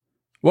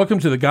Welcome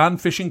to the Gone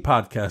Fishing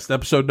Podcast,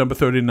 episode number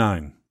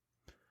 39.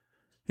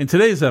 In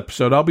today's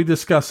episode, I'll be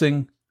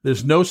discussing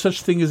There's No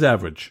Such Thing as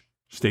Average.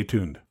 Stay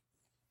tuned.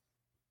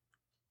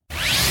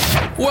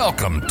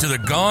 Welcome to the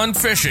Gone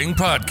Fishing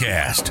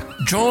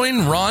Podcast.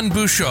 Join Ron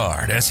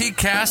Bouchard as he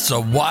casts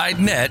a wide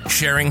net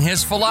sharing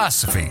his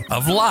philosophy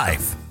of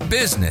life,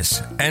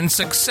 business, and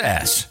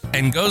success,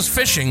 and goes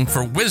fishing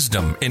for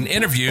wisdom in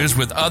interviews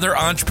with other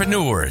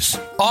entrepreneurs,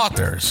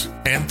 authors,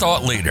 and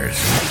thought leaders.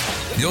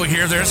 You'll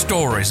hear their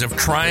stories of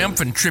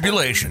triumph and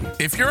tribulation.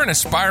 If you're an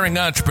aspiring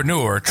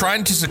entrepreneur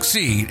trying to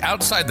succeed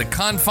outside the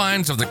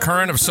confines of the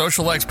current of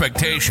social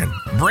expectation,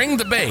 bring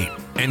the bait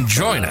and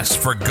join us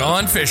for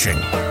Gone Fishing.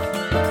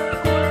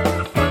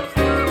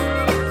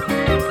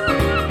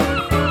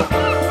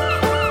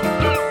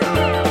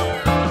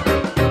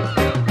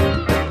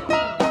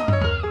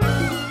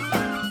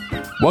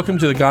 Welcome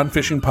to the Gone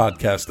Fishing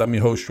Podcast. I'm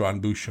your host, Ron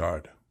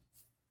Bouchard.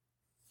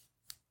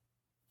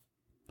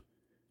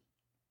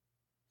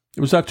 It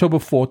was October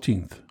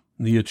 14th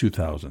in the year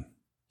 2000,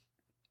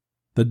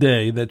 the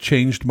day that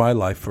changed my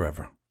life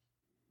forever.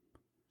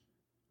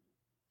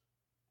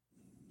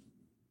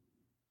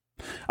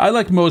 I,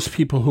 like most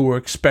people who were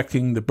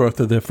expecting the birth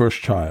of their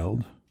first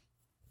child,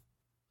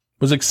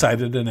 was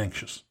excited and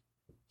anxious.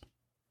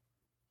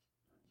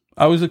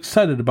 I was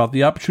excited about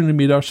the opportunity to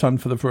meet our son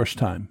for the first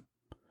time,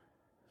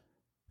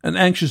 and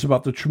anxious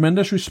about the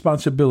tremendous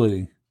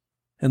responsibility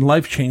and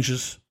life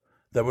changes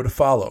that were to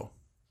follow.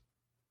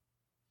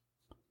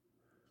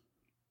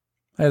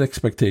 I had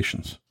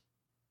expectations.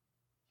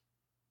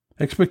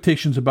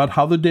 Expectations about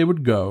how the day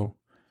would go,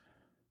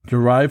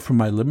 derived from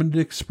my limited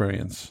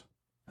experience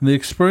and the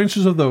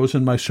experiences of those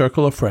in my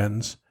circle of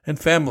friends and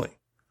family.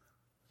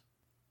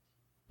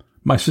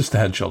 My sister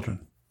had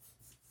children.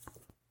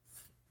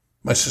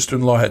 My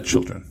sister-in-law had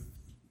children.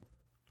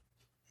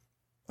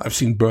 I've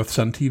seen births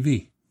on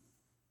TV.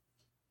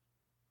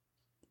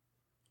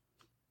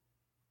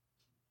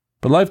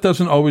 But life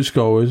doesn't always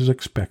go as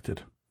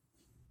expected.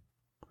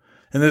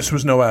 And this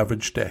was no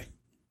average day.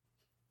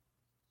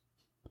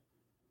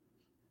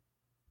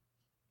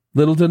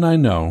 Little did I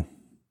know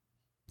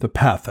the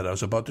path that I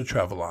was about to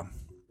travel on.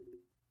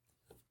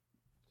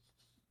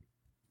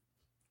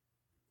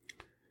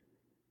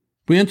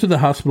 We entered the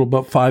hospital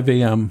about 5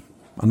 a.m.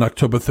 on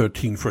October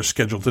 13 for a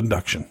scheduled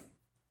induction.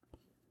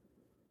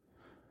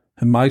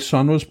 And my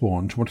son was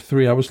born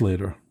 23 hours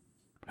later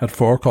at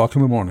 4 o'clock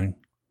in the morning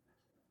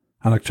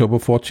on October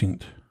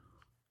 14th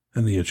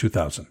in the year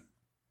 2000.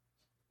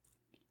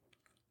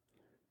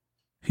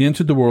 He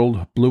entered the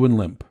world blue and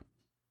limp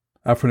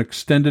after an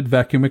extended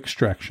vacuum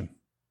extraction.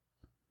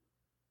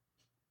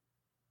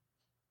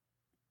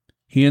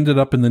 He ended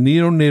up in the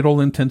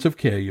neonatal intensive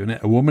care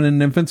unit, a woman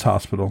and infants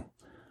hospital,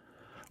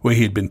 where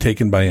he had been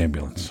taken by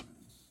ambulance.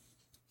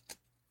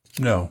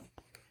 No,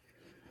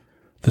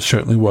 this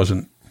certainly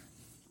wasn't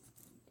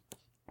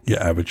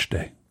your average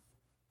day.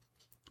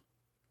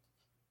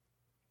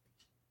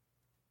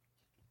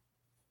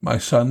 My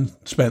son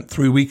spent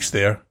 3 weeks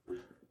there,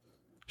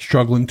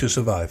 struggling to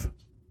survive.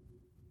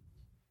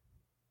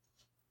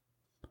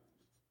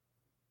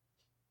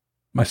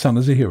 My son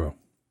is a hero.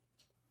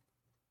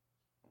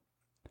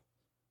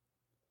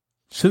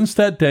 Since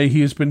that day,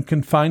 he has been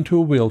confined to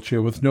a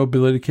wheelchair with no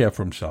ability to care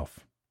for himself,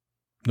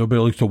 no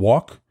ability to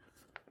walk,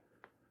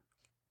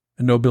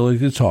 and no ability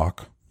to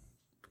talk.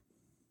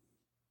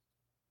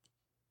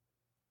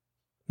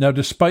 Now,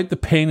 despite the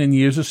pain and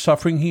years of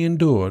suffering he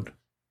endured,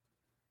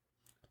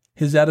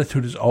 his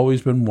attitude has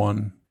always been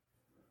one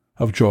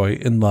of joy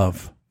and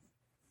love.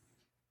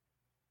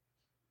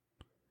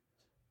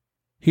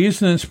 He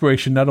is an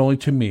inspiration not only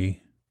to me,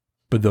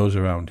 but those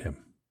around him.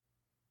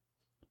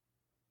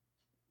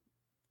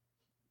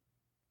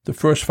 The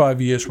first 5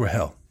 years were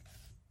hell.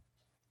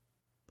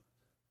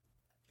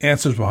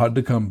 Answers were hard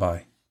to come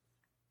by.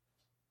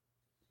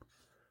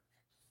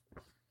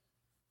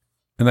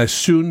 And I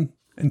soon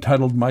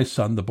entitled my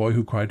son, The Boy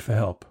Who Cried for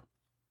Help,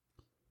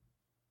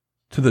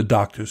 to the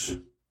doctors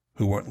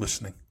who weren't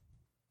listening.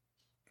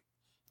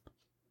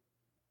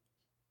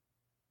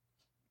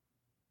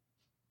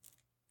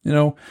 You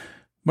know,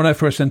 when I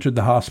first entered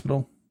the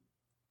hospital,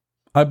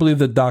 I believed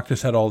that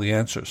doctors had all the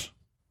answers.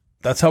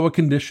 That's how we're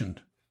conditioned.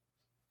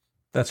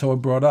 That's how we're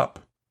brought up.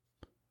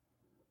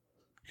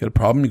 You get a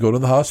problem, you go to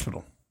the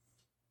hospital.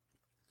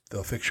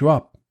 They'll fix you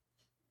up.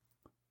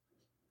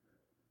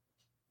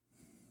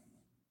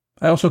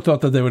 I also thought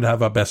that they would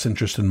have our best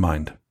interest in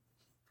mind.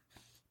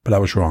 But I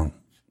was wrong.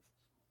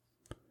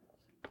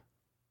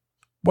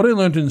 What I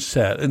learned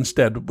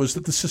instead was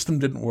that the system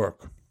didn't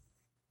work.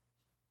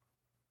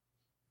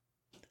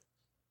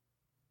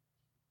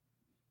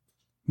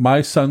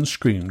 My son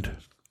screamed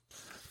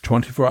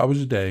 24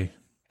 hours a day,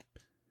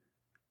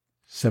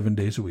 7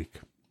 days a week.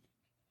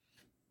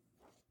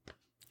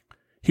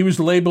 He was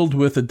labeled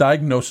with a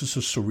diagnosis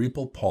of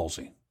cerebral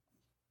palsy.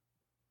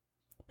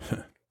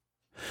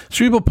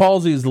 Cerebral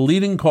palsy is the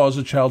leading cause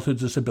of childhood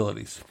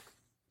disabilities.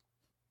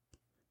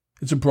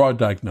 It's a broad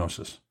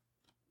diagnosis.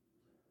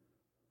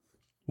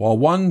 While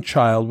one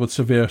child with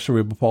severe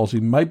cerebral palsy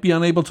might be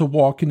unable to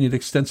walk and need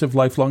extensive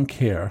lifelong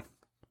care,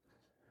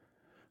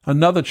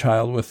 another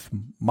child with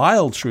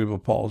mild cerebral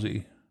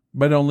palsy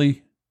might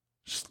only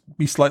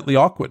be slightly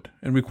awkward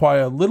and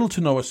require little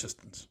to no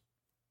assistance.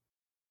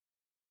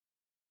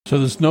 So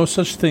there's no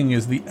such thing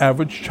as the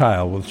average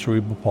child with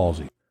cerebral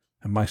palsy,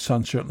 and my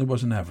son certainly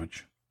wasn't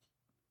average.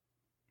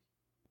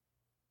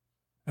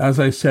 As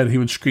I said, he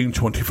would scream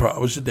 24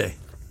 hours a day,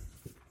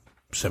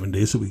 7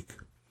 days a week.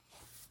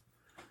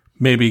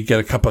 Maybe get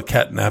a couple of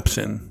cat naps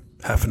in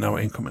half-an-hour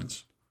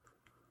increments,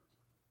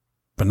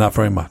 but not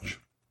very much.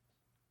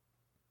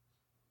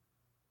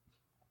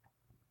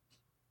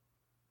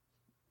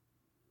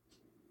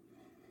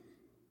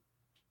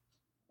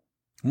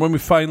 When we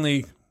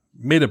finally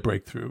made a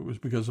breakthrough, it was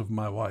because of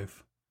my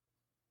wife,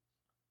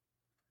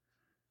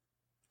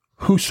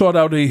 who sought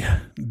out a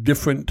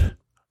different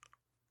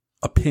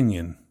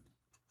opinion.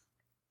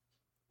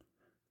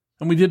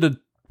 And we did a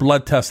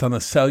blood test on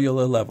a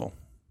cellular level,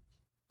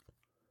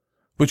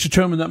 which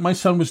determined that my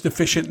son was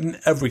deficient in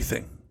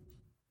everything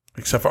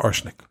except for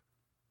arsenic.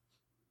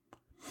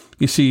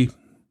 You see,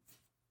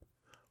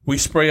 we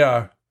spray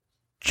our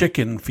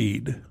chicken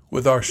feed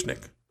with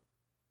arsenic.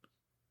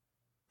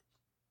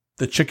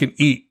 The chicken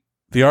eat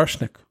the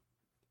arsenic,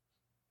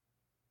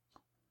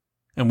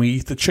 and we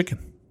eat the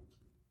chicken.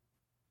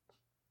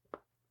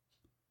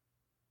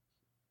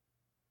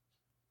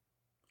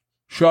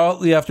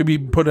 Shortly after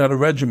being put on a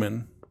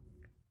regimen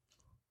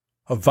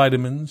of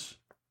vitamins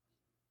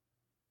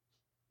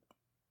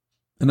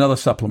and other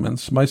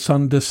supplements, my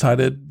son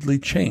decidedly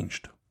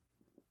changed.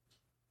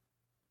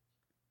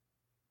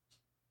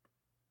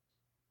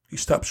 He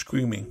stopped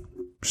screaming,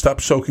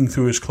 stopped soaking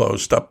through his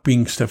clothes, stopped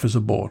being stiff as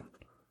a board.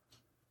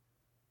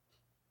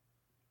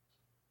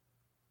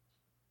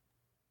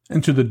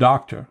 And to the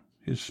doctor,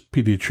 his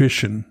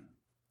pediatrician,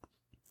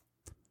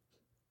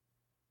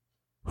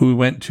 who we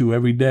went to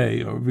every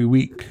day or every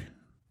week,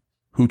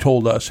 who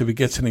told us if it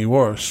gets any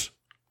worse,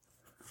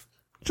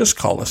 just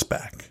call us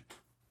back.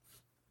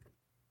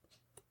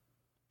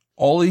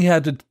 All he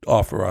had to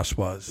offer us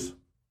was,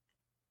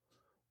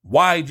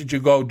 why did you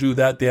go do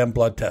that damn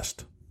blood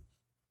test?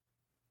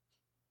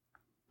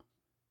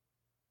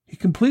 He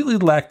completely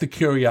lacked the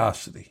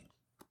curiosity.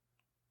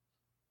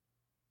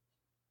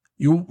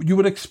 You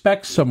would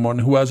expect someone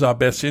who has our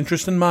best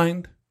interest in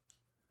mind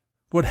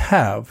would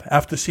have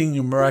after seeing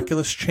a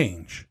miraculous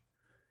change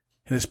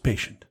in his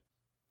patient.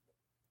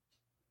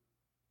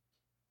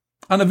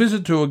 On a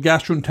visit to a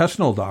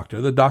gastrointestinal doctor,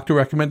 the doctor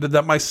recommended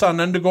that my son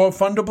undergo a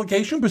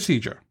fundoplication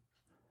procedure.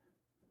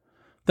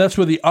 That's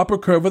where the upper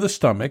curve of the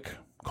stomach,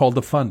 called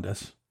the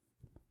fundus,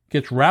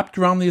 gets wrapped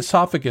around the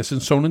esophagus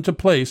and sewn into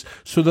place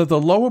so that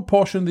the lower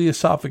portion of the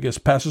esophagus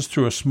passes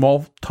through a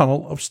small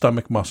tunnel of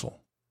stomach muscle.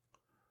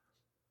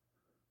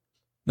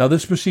 Now,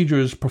 this procedure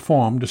is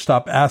performed to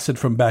stop acid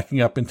from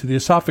backing up into the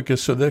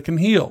esophagus so that it can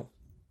heal.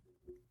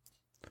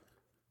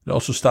 It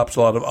also stops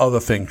a lot of other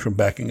things from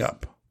backing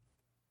up,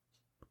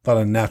 a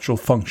lot of natural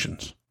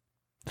functions,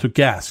 so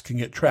gas can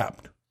get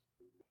trapped.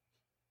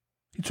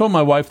 He told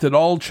my wife that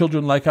all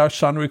children like our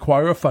son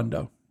require a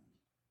fundo,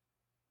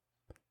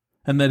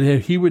 and that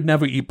he would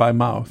never eat by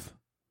mouth.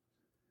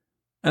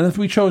 And if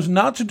we chose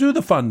not to do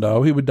the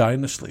fundo, he would die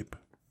in his sleep.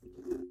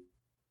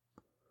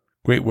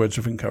 Great words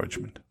of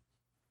encouragement.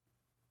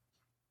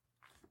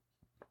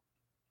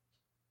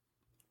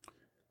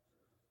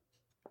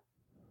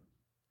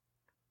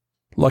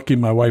 Lucky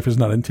my wife is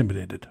not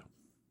intimidated.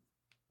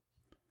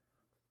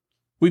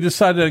 We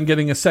decided on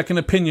getting a second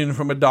opinion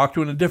from a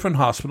doctor in a different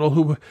hospital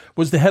who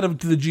was the head of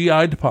the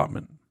GI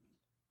department.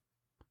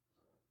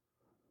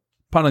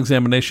 Upon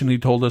examination, he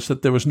told us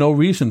that there was no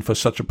reason for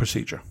such a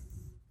procedure.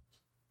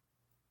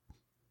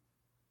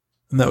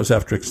 And that was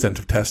after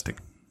extensive testing.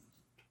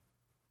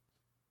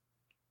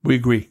 We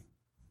agree.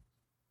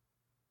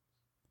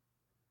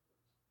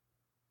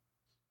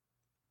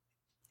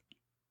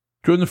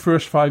 During the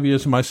first 5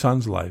 years of my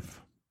son's life,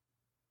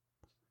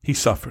 he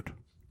suffered.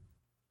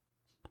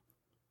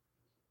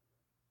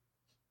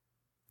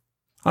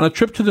 On a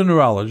trip to the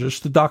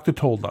neurologist, the doctor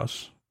told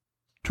us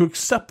to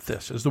accept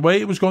this as the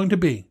way it was going to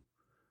be,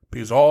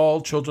 because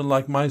all children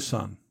like my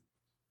son.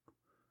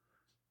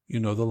 You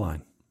know the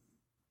line.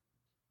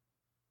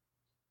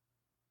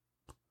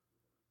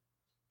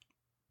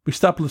 We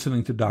stopped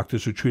listening to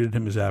doctors who treated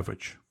him as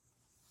average.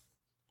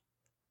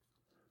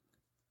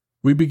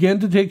 We began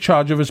to take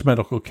charge of his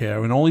medical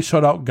care and only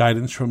sought out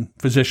guidance from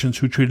physicians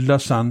who treated our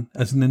son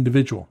as an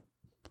individual.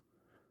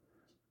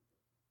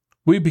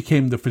 We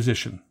became the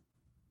physician.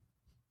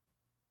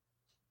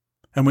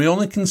 And we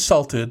only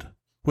consulted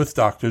with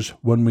doctors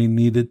when we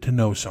needed to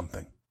know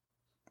something.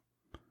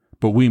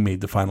 But we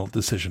made the final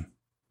decision.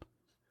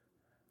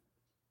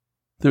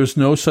 There is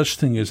no such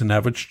thing as an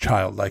average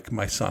child like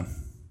my son.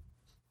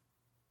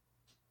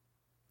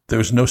 There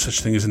is no such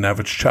thing as an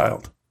average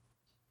child.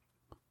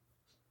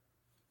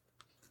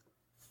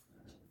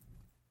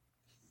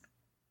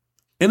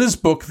 In his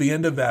book, The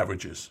End of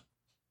Averages,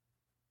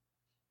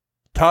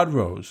 Todd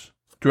Rose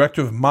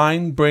director of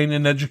Mind, Brain,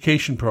 and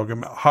Education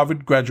program at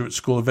Harvard Graduate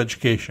School of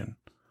Education,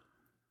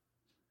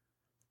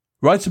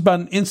 writes about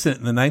an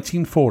incident in the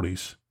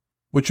 1940s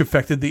which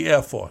affected the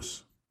Air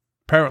Force.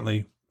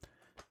 Apparently,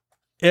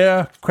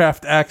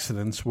 aircraft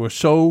accidents were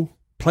so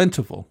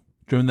plentiful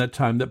during that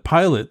time that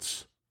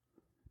pilots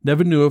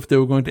never knew if they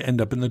were going to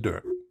end up in the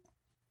dirt.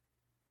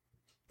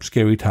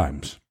 Scary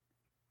times.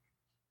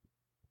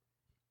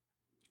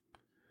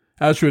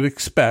 As you'd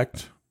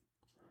expect,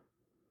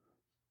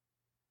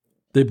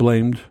 they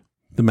blamed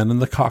the men in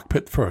the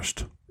cockpit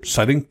first,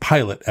 citing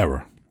pilot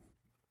error.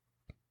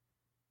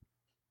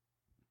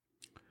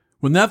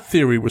 When that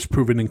theory was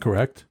proven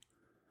incorrect,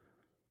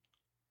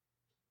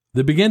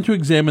 they began to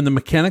examine the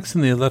mechanics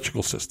and the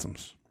electrical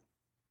systems.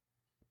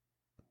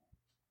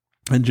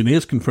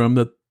 Engineers confirmed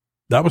that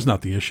that was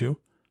not the issue.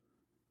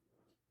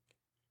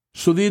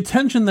 So the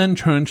attention then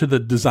turned to the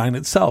design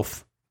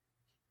itself.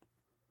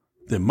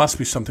 There must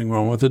be something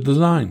wrong with the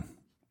design.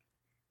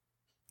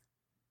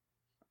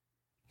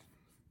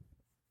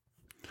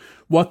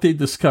 What they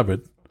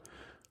discovered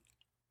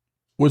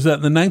was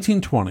that in the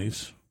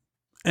 1920s,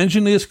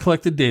 engineers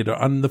collected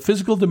data on the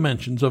physical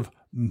dimensions of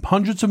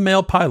hundreds of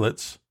male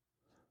pilots,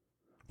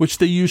 which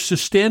they used to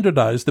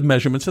standardize the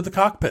measurements of the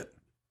cockpit.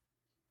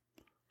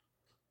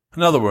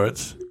 In other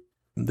words,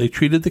 they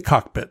treated the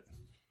cockpit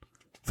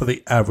for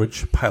the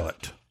average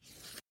pilot.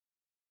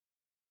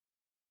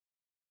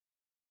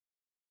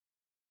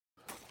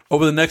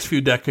 Over the next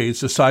few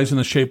decades, the size and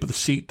the shape of the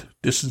seat,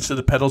 distance to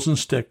the pedals and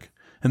stick,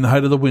 and the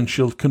height of the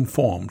windshield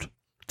conformed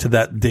to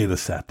that data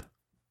set,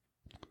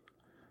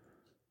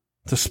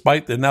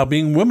 despite there now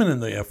being women in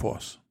the Air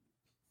Force.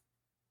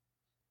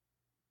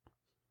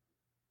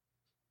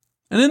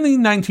 And in the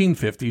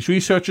 1950s,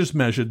 researchers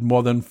measured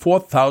more than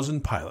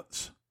 4,000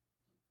 pilots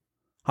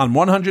on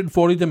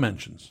 140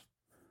 dimensions.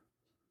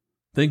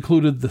 They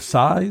included the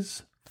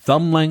size,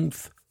 thumb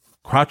length,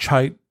 crotch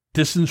height,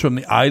 distance from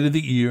the eye to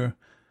the ear,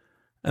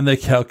 and they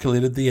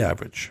calculated the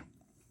average.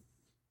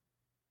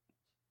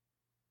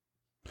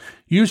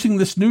 Using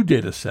this new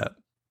data set,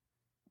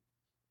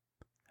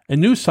 a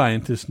new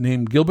scientist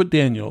named Gilbert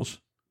Daniels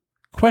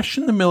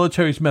questioned the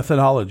military's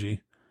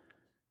methodology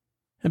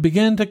and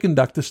began to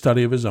conduct a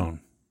study of his own,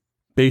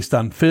 based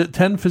on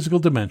 10 physical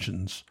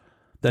dimensions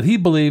that he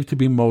believed to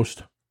be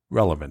most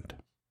relevant.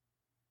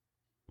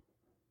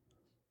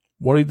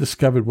 What he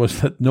discovered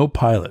was that no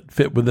pilot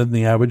fit within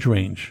the average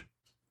range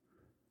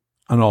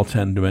on all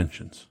 10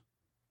 dimensions.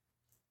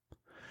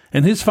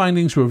 And his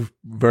findings were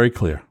very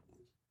clear.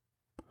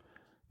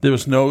 There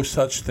was no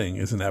such thing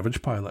as an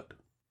average pilot.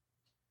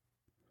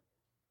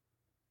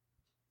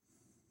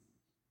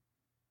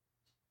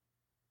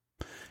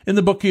 In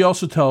the book, he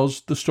also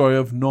tells the story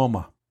of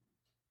Norma.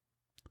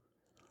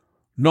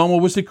 Norma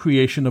was the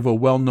creation of a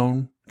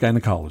well-known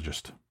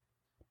gynecologist,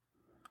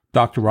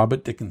 Dr.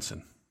 Robert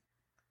Dickinson.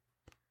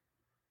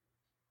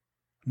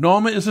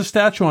 Norma is a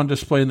statue on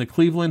display in the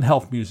Cleveland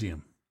Health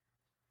Museum.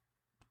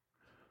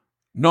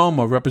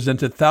 Norma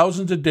represented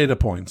thousands of data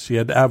points he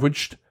had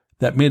averaged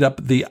that made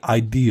up the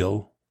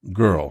ideal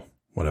girl,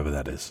 whatever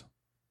that is.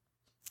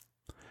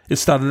 It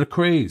started a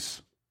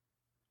craze.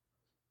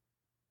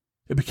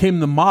 It became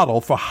the model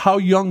for how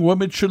young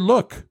women should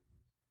look.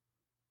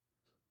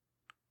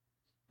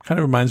 Kind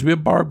of reminds me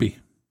of Barbie.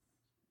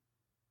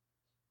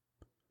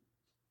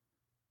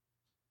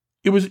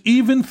 It was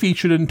even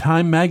featured in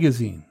Time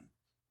magazine,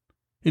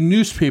 in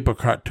newspaper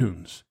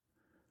cartoons,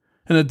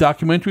 in a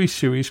documentary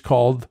series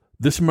called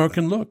This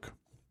American Look.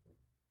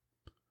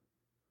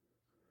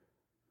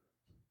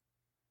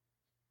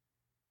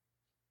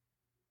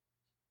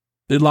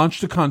 They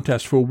launched a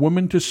contest for a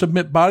woman to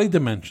submit body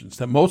dimensions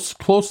that most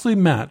closely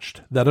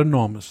matched that of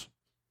Norma's.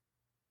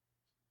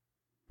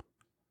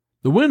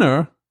 The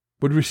winner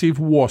would receive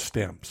war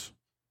stamps.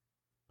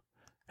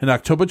 On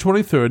October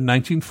 23,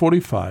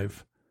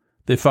 1945,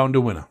 they found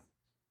a winner,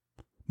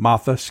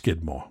 Martha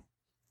Skidmore.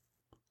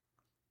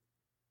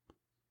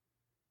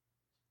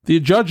 The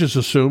judges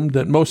assumed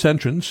that most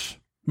entrants'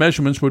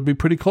 measurements would be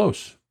pretty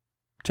close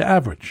to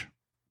average.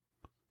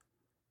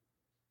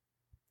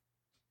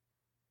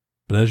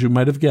 But as you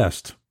might have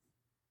guessed,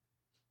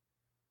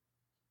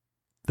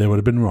 they would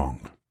have been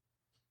wrong.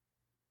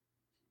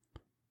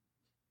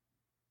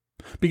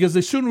 Because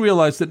they soon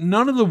realized that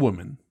none of the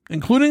women,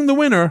 including the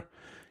winner,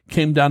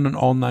 came down in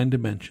all 9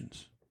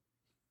 dimensions.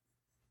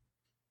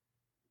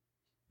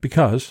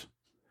 Because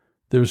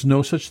there is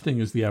no such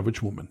thing as the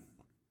average woman.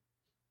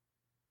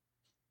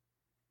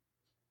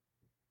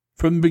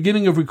 From the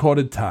beginning of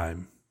recorded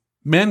time,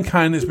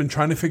 mankind has been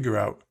trying to figure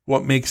out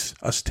what makes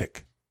us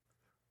tick.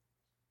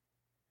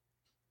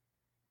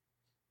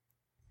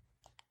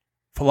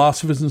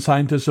 Philosophers and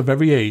scientists of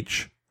every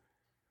age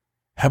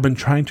have been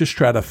trying to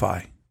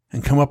stratify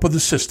and come up with a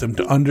system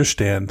to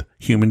understand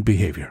human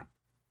behavior.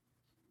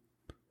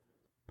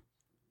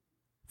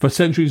 For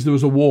centuries, there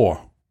was a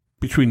war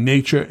between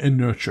nature and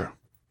nurture.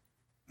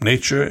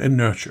 Nature and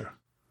nurture.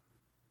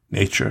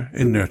 Nature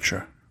and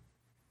nurture.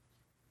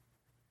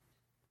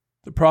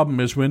 The problem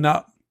is we're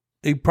not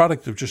a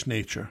product of just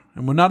nature,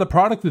 and we're not a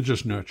product of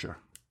just nurture.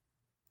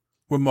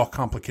 We're more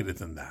complicated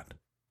than that.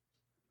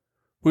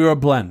 We are a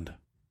blend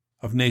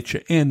of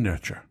nature and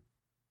nurture.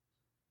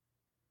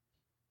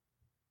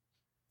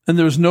 And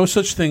there is no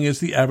such thing as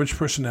the average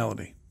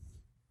personality.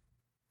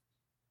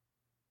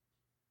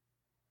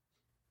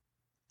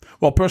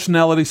 While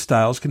personality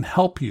styles can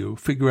help you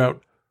figure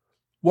out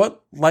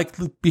what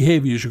likely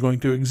behaviors you're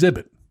going to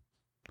exhibit,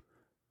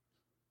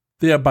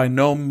 they are by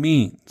no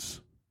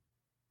means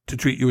to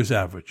treat you as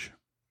average.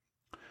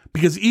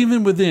 Because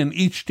even within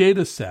each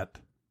data set,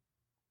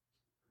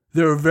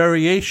 there are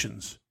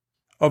variations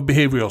of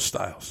behavioral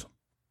styles.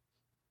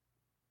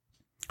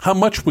 How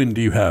much wind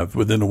do you have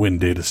within a wind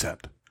data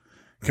set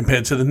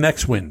compared to the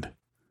next wind?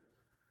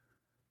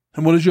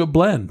 And what is your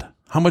blend?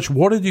 How much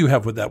water do you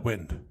have with that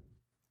wind?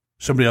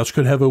 Somebody else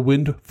could have a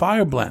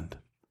wind-fire blend.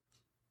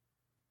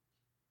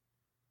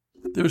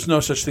 There is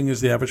no such thing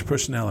as the average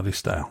personality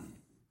style.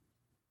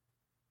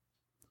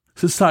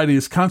 Society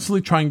is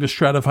constantly trying to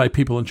stratify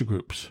people into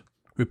groups.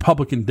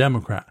 Republican,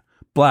 Democrat,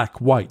 black,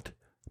 white,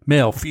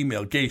 male,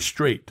 female, gay,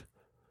 straight.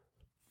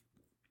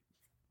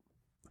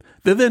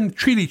 They then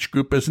treat each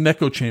group as an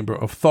echo chamber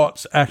of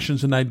thoughts,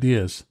 actions, and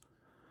ideas,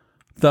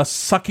 thus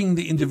sucking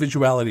the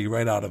individuality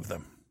right out of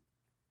them.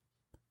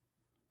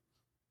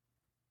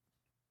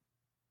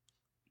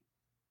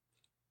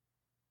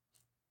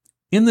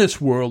 In this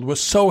world, we're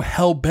so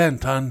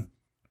hell-bent on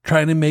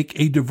trying to make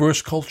a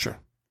diverse culture.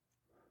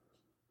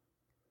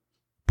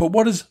 But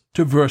what is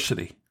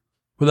diversity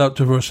without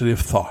diversity of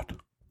thought?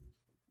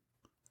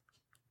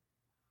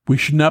 We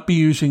should not be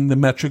using the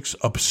metrics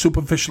of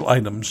superficial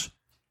items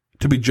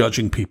to be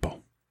judging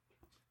people.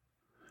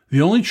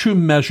 The only true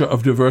measure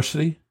of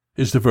diversity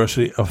is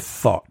diversity of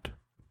thought.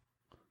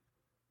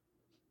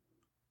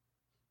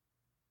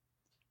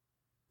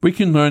 We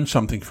can learn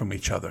something from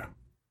each other,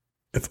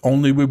 if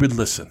only we would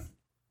listen.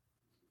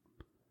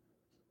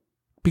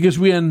 Because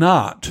we are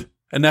not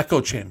an echo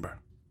chamber.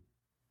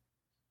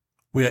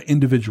 We are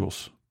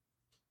individuals.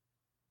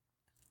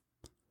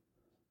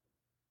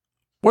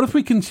 What if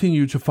we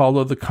continue to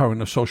follow the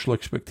current of social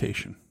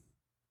expectation?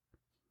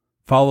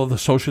 Follow the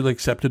socially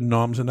accepted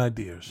norms and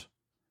ideas?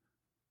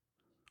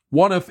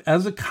 What if,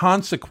 as a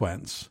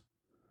consequence,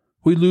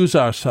 we lose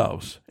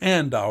ourselves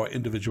and our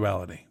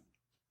individuality?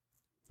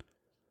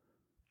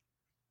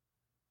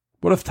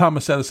 What if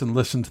Thomas Edison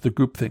listened to the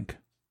groupthink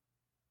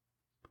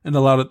and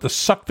allowed it to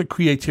suck the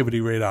creativity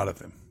right out of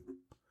him?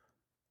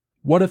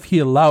 What if he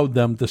allowed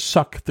them to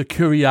suck the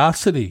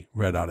curiosity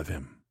right out of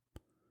him?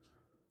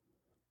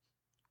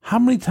 How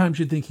many times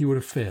do you think he would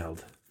have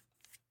failed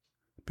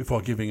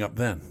before giving up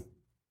then?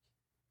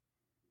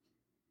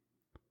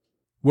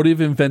 Would he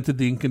have invented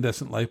the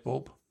incandescent light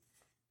bulb?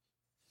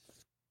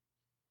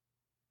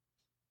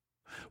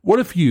 What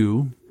if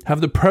you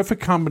have the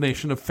perfect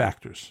combination of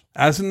factors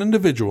as an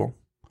individual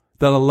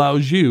that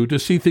allows you to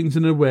see things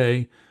in a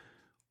way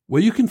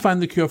where you can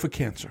find the cure for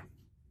cancer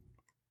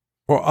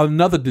or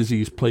another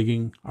disease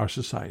plaguing our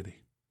society?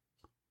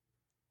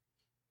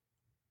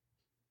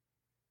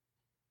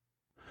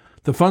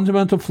 The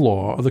fundamental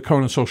flaw of the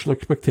current social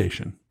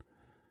expectation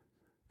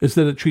is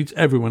that it treats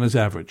everyone as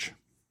average.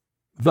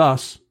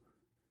 Thus,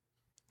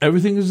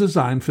 everything is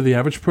designed for the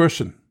average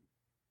person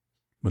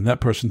when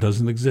that person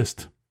doesn't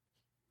exist.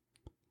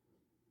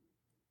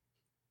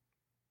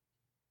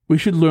 We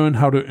should learn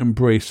how to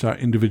embrace our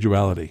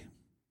individuality,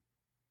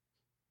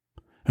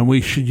 and we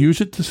should use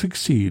it to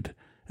succeed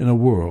in a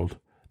world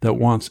that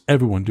wants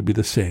everyone to be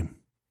the same.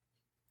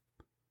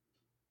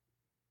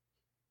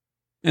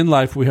 In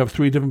life, we have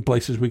 3 different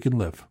places we can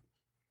live.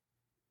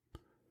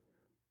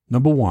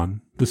 Number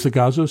 1, the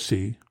Sargasso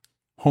Sea,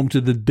 home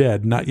to the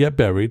dead not yet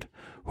buried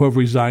who have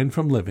resigned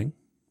from living.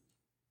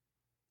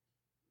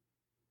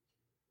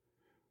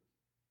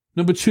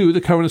 Number 2,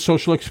 the current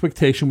social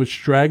expectation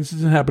which drags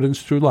its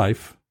inhabitants through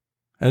life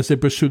as they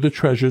pursue the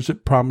treasures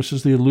it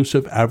promises the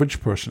elusive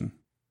average person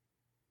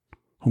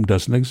whom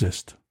doesn't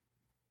exist.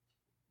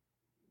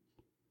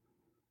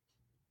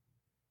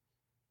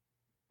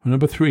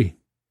 Number 3,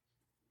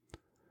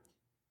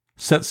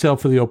 set sail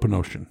for the open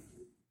ocean,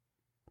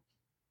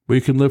 where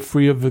you can live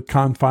free of the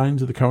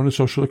confines of the current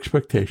social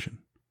expectation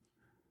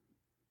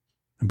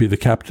and be the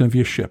captain of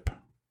your ship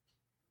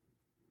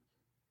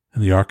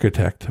and the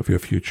architect of your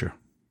future.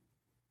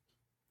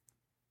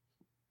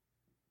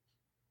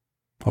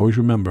 Always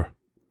remember,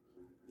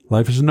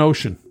 life is an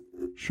ocean.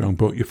 Strong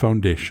boat your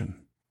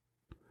foundation.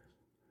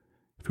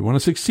 If you want to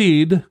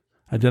succeed,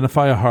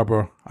 identify a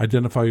harbor,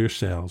 identify your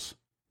sails.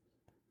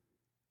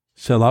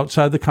 Sail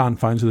outside the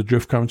confines of the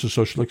drift currents of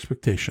social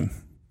expectation.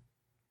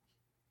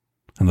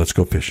 And let's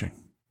go fishing.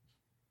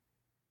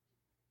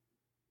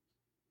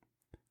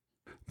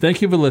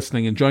 Thank you for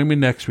listening, and join me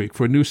next week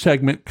for a new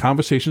segment,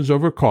 Conversations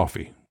Over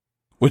Coffee,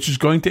 which is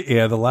going to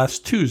air the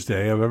last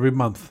Tuesday of every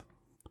month.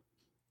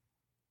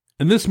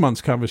 In this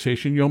month's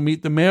conversation, you'll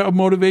meet the mayor of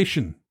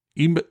motivation,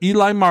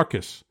 Eli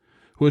Marcus,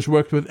 who has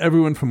worked with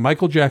everyone from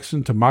Michael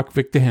Jackson to Mark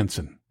Victor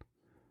Hansen.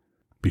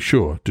 Be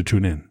sure to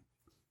tune in.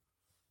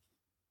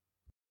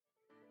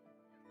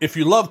 If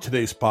you love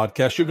today's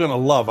podcast, you're going to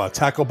love our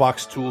tackle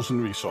box tools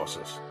and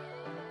resources.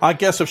 Our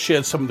guests have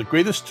shared some of the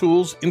greatest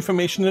tools,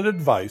 information, and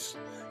advice,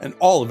 and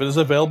all of it is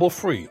available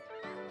free,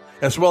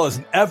 as well as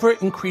an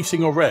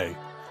ever-increasing array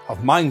of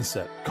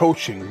mindset,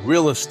 coaching,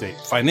 real estate,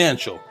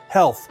 financial,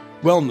 health,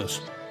 wellness,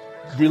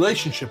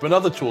 relationship, and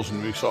other tools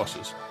and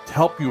resources to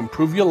help you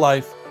improve your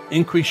life,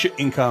 increase your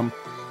income,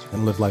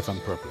 and live life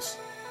on purpose.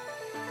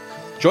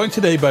 Join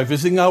today by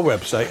visiting our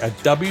website at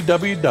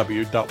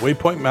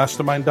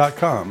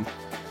www.waypointmastermind.com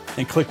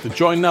and click the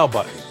Join Now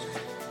button.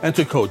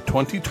 Enter code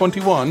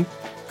 2021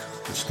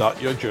 and start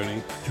your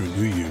journey to a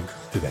new you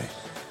today.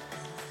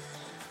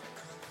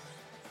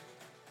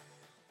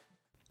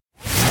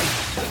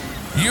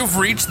 You've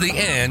reached the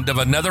end of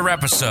another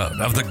episode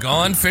of the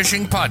Gone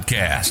Fishing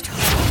Podcast.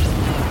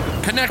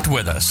 Connect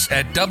with us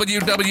at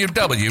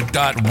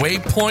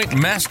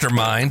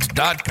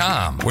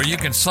www.waypointmastermind.com, where you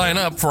can sign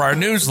up for our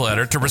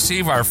newsletter to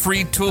receive our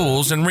free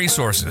tools and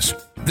resources.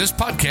 This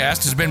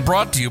podcast has been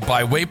brought to you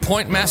by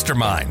Waypoint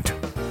Mastermind.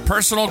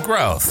 Personal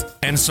growth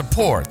and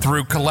support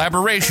through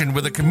collaboration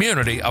with a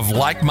community of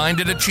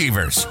like-minded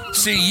achievers.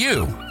 See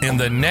you in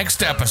the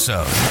next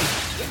episode.